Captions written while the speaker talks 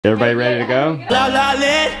Everybody ready to go? La la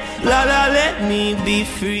let me be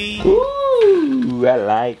free. Ooh, I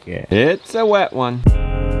like it. It's a wet one.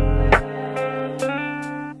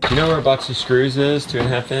 You know where a box of screws is?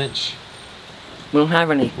 2.5 inch? We don't have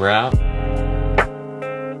any. We're out.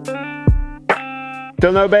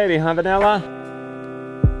 Still no baby, huh, Vanilla?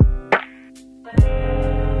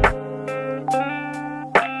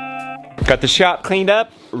 Got the shop cleaned up,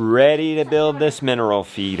 ready to build this mineral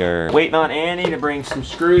feeder. Waiting on Annie to bring some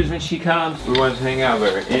screws when she comes. We want to hang out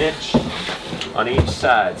over 1 inch on each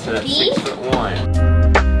side, so that's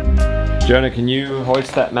 6'1". Jonah, can you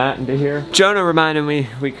hoist that mat into here? Jonah reminded me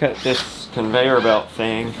we cut this conveyor belt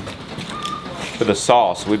thing with a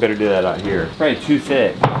saw, so we better do that out here. It's probably too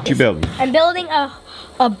thick. What you building? I'm building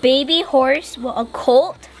a baby horse, well, a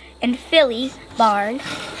colt and filly barn.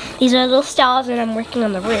 These are little stalls, and I'm working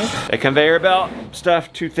on the roof. A conveyor belt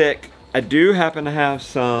stuff too thick. I do happen to have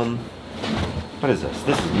some. What is this?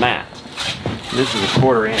 This is mat. This is a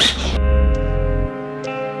 1/4 inch.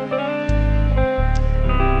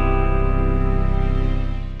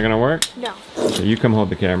 Gonna work? No. So you come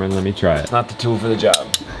hold the camera and let me try it. Not the tool for the job.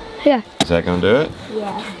 Yeah. Is that gonna do it?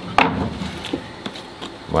 Yeah.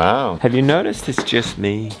 Wow. Have you noticed it's just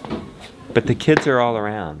me? But the kids are all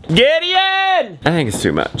around. Gideon! I think it's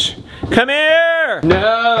too much. Come here!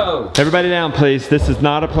 No! Everybody down, please. This is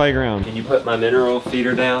not a playground. Can you put my mineral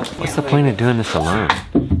feeder down? What's the point of doing this alone?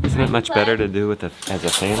 Isn't it much better to do with as a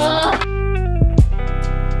family?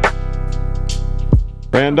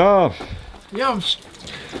 Randolph. Yeah, I'm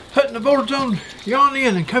putting the bolts on yon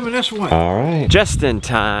end and coming this way. All right. Just in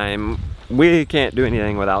time. We can't do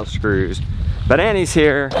anything without screws. But Annie's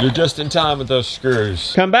here. You're just in time with those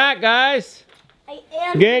screws. Come back, guys. I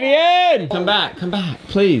am. Gideon! Come back,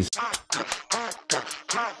 please.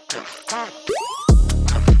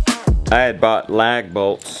 I had bought lag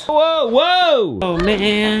bolts. Whoa, whoa! Oh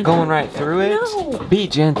man. Going right through it? No. Be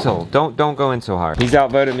gentle. Don't go in so hard. He's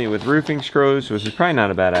outvoted me with roofing screws, which is probably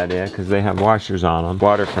not a bad idea because they have washers on them.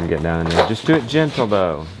 Water from getting down there. Just do it gentle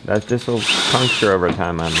though. This will puncture over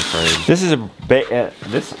time, I'm afraid. This is a I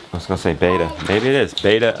was gonna say beta. Maybe it is.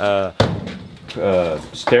 Beta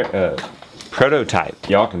prototype.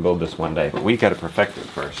 Y'all can build this one day, but we gotta perfect it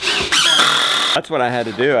first. That's what I had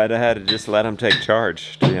to do. I had to just let him take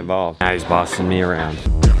charge to be involved. Now he's bossing me around.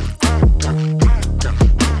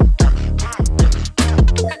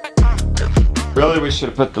 Really, we should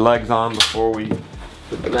have put the legs on before we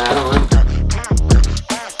put the mat on.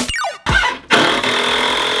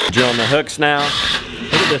 Drilling the hooks now.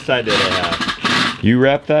 Look at this idea I have. You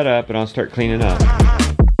wrap that up and I'll start cleaning up.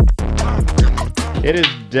 It is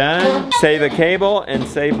done. Save a cable and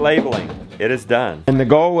save labeling. It is done. And the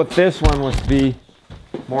goal with this one was to be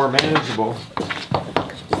more manageable.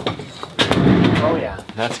 Oh yeah.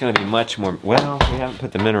 That's gonna be much more, well, we haven't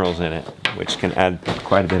put the minerals in it, which can add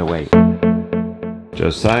quite a bit of weight.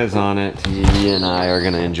 Josiah's on it. He and I are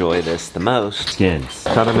gonna enjoy this the most. Skins.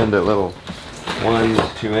 Cut them into little 1 to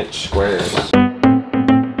 2 inch squares.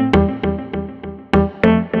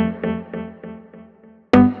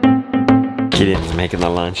 Gideon's making the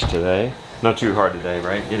lunch today. Not too hard today,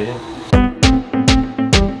 right, Gideon?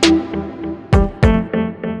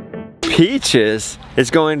 Peaches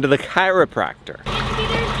is going to the chiropractor.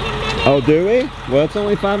 Oh, do we? Well, it's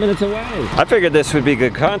only 5 minutes away. I figured this would be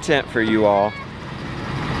good content for you all.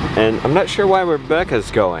 And I'm not sure why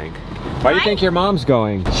Rebecca's going. Why do you think your mom's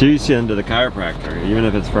going? She's into the chiropractor, even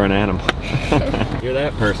if it's for an animal. You're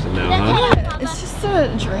that person now, huh? It's just a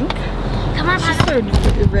drink. Come on, It's just a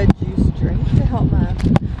red juice drink to help my...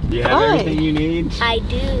 Do you have everything you need? I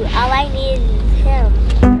do. All I need is him.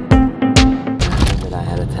 I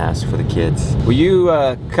had a task for the kids. Will you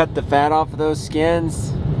cut the fat off of those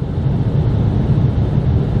skins?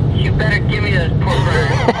 You better give me those pork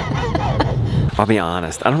rinds. I'll be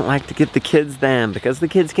honest, I don't like to give the kids them because the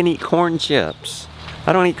kids can eat corn chips.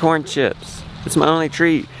 I don't eat corn chips. It's my only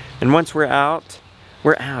treat. And once we're out,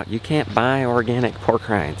 we're out. You can't buy organic pork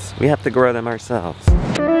rinds. We have to grow them ourselves.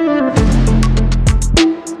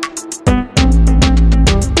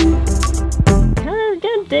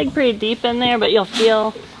 Dig pretty deep in there, but you'll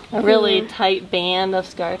feel a really tight band of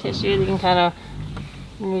scar tissue that you can kind of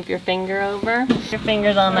move your finger over. Your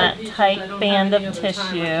finger's on that tight band of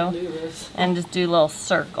tissue and just do little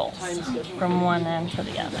circles from one end to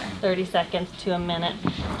the other. 30 seconds to a minute.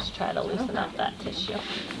 Just try to loosen up that tissue.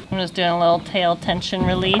 I'm just doing a little tail tension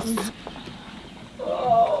release.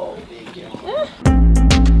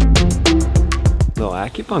 Little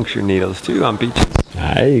acupuncture needles too on Peaches.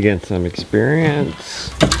 Ah, you get some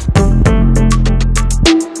experience.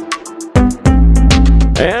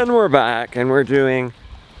 And we're back and we're doing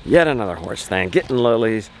Yet another horse thing. Getting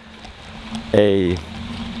Lily's a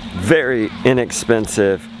very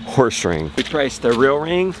inexpensive horse ring. We priced the real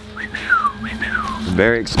ring,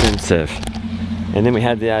 very expensive. And then we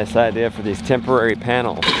had this idea for these temporary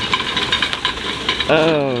panels.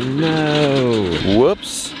 Oh no,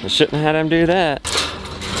 whoops, I shouldn't have had him do that.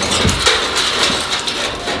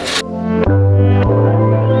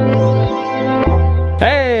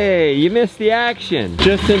 Hey, you missed the action,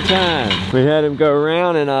 just in time. We had him go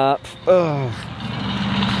around and up. Ugh.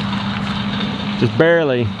 Just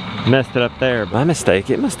barely messed it up there. My mistake,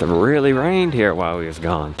 it must have really rained here while we was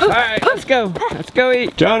gone. All right, let's go. Let's go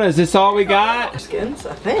eat. Jonah, is this all we got? Skins,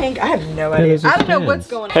 I think. I have no idea. I don't know what's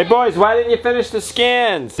going on. Hey boys, why didn't you finish the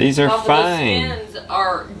skins? These are fine. The skins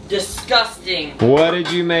are disgusting. What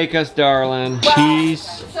did you make us, darling? Cheese.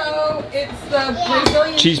 So it's the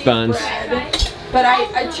Brazilian cheese buns. bread, but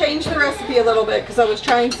I changed the recipe a little bit because I was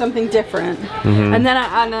trying something different. And then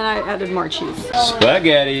I added more cheese.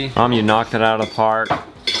 Spaghetti. Mom, you knocked it out of the park.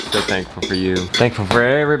 So thankful for you. Thankful for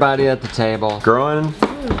everybody at the table. Growing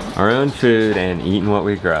our own food and eating what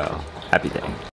we grow. Happy day.